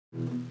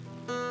This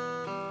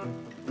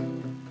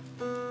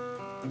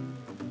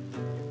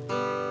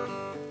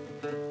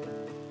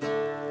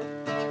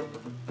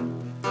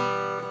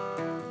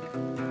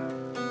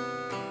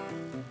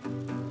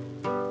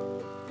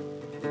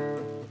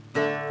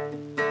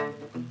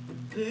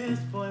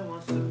boy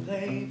wants to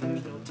play,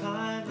 there's no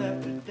time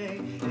left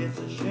today. It's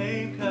a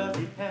shame cause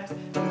he has to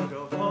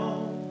go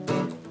home.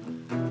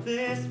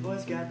 This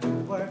boy's got to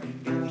work,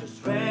 got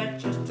just rent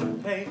just to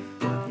pay.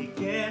 He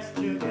gets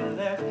to get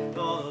left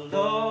all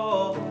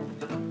alone.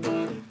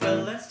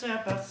 Well, let's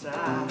step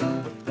outside,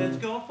 let's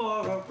go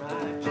for a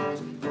ride,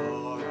 just for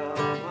a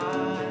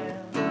while.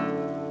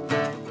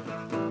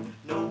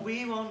 No,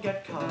 we won't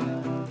get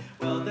caught,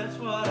 well, that's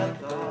what I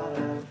thought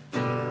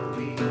until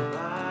we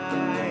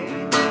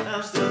ride.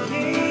 I'm still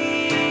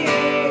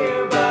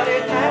here, but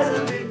it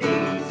hasn't been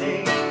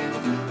easy.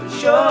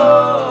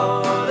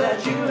 Sure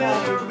that you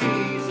have your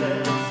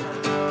reasons.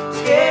 I'm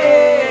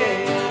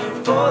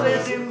scared for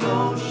this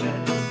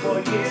emotion. For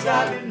years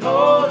I've been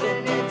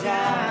holding it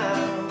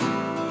down.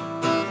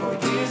 For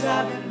years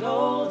I've been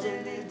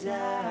holding it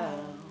down.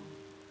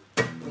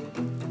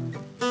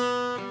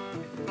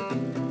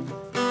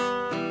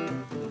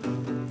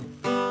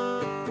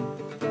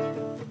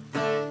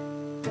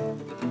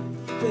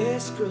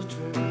 This girl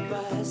driven by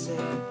us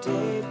every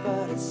day,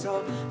 but it's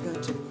all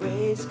gone to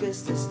waste,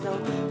 cause there's no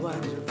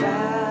one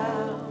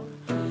around.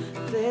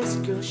 This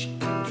girl, she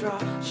can draw,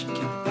 she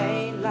can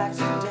paint like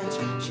some dance,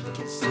 she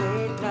can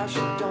sing, now she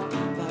don't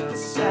like the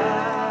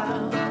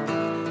sound.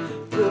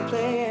 We're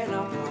playing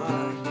our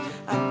part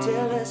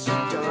until it's too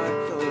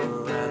dark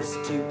for us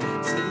to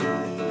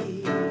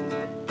see.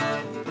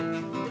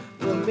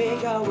 We'll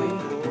make our way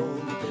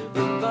home,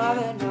 we're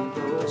marvin' our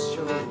clothes,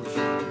 show you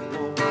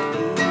won't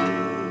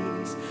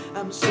please.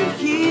 I'm still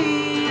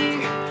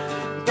here,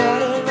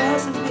 but it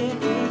hasn't been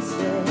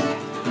easy.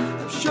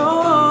 I'm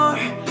sure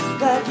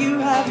that you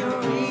have your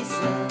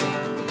reason.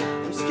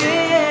 I'm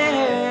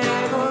scared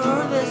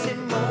for this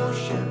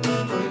emotion.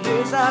 For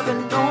years I've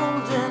been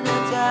holding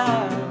it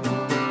down.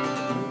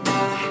 I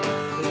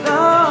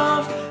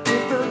love to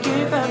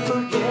forgive and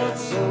forget,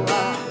 so I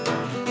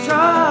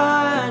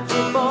try to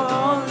put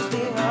all this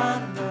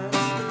behind us.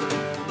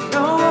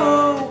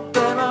 Know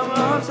that my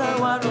arms are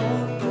wide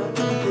open.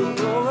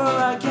 The more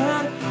I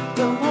get,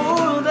 the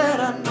more that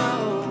I know.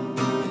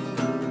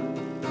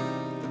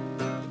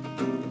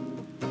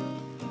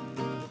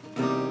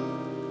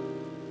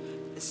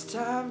 It's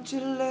time to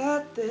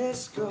let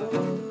this go.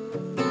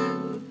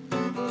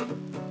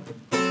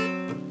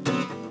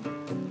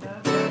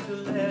 I've got to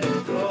let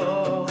it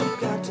go. I've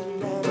got to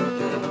let it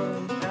go.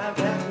 I've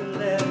got to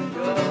let it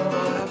go.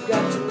 I've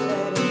got to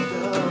let it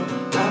go.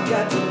 I've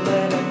got to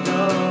let it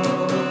go.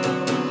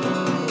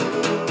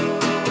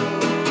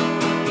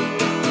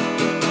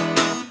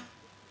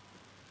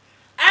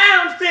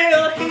 I'm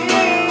still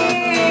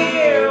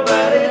here,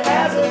 but it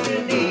hasn't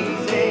been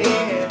easy.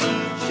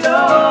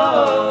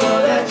 Sure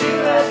that you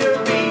have your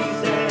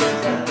reasons.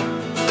 I'm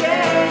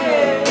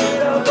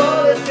scared of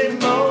all this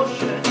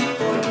emotion.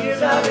 For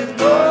years I've been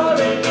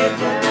holding it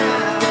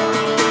down.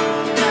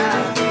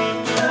 I've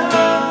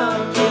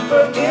come to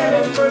forget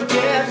and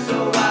forget, so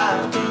I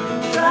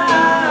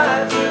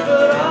try to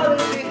put all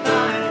this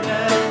behind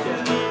us.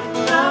 Just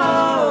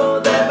know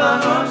that my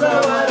arms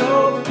are wide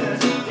open.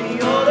 The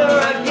older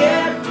I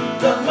get,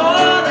 the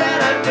more that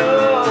I know.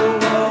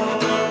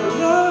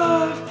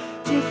 Love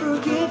to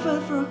forgive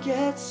and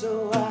forget, so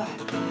I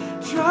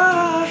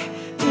try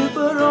to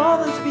put all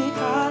this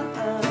behind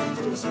us.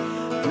 Just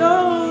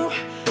know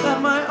that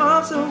my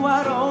arms are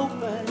wide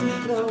open.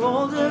 The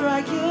older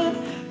I get,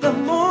 the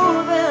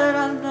more that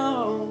I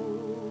know.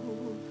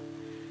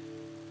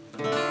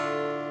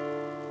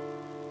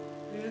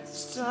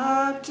 It's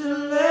time to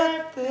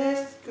let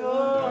this go.